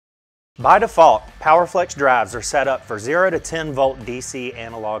By default, PowerFlex drives are set up for 0 to 10 volt DC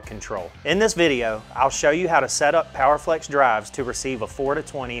analog control. In this video, I'll show you how to set up PowerFlex drives to receive a 4 to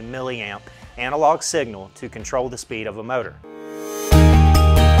 20 milliamp analog signal to control the speed of a motor.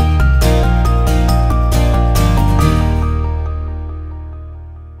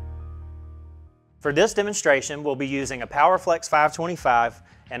 For this demonstration, we'll be using a PowerFlex 525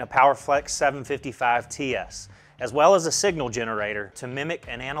 and a PowerFlex 755 TS, as well as a signal generator to mimic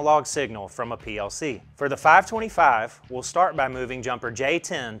an analog signal from a PLC. For the 525, we'll start by moving jumper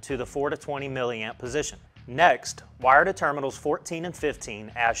J10 to the 4 to 20 milliamp position. Next, wire to terminals 14 and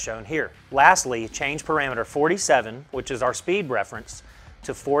 15 as shown here. Lastly, change parameter 47, which is our speed reference,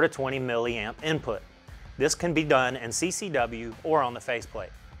 to 4 to 20 milliamp input. This can be done in CCW or on the faceplate.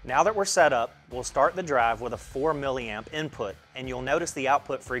 Now that we're set up, we'll start the drive with a 4 milliamp input, and you'll notice the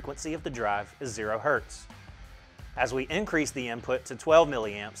output frequency of the drive is 0 Hertz. As we increase the input to 12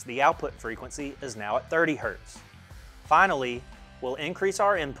 milliamps, the output frequency is now at 30 Hertz. Finally, we'll increase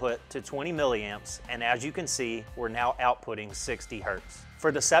our input to 20 milliamps, and as you can see, we're now outputting 60 Hertz.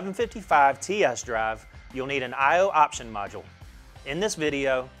 For the 755 TS drive, you'll need an I/O option module. In this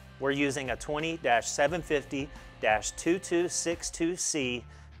video, we're using a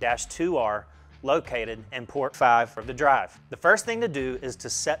 20-750-2262C-2R located in port 5 of the drive. The first thing to do is to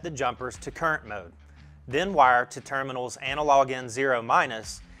set the jumpers to current mode. Then wire to terminals analog in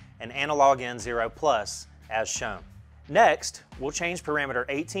 0- and analog in 0+ as shown. Next, we'll change parameter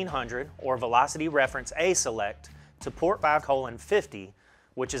 1800 or velocity reference A select to port 5:50,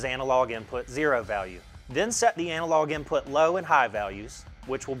 which is analog input 0 value. Then set the analog input low and high values,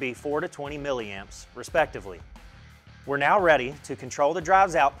 which will be 4 to 20 milliamps respectively. We're now ready to control the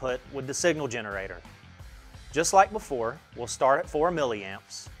drive's output with the signal generator. Just like before, we'll start at 4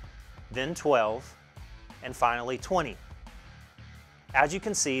 milliamps, then 12, and finally 20. As you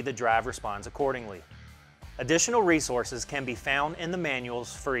can see, the drive responds accordingly. Additional resources can be found in the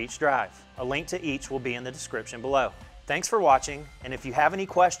manuals for each drive. A link to each will be in the description below. Thanks for watching, and if you have any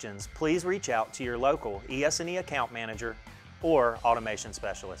questions, please reach out to your local ES&E account manager or automation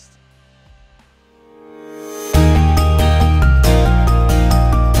specialist.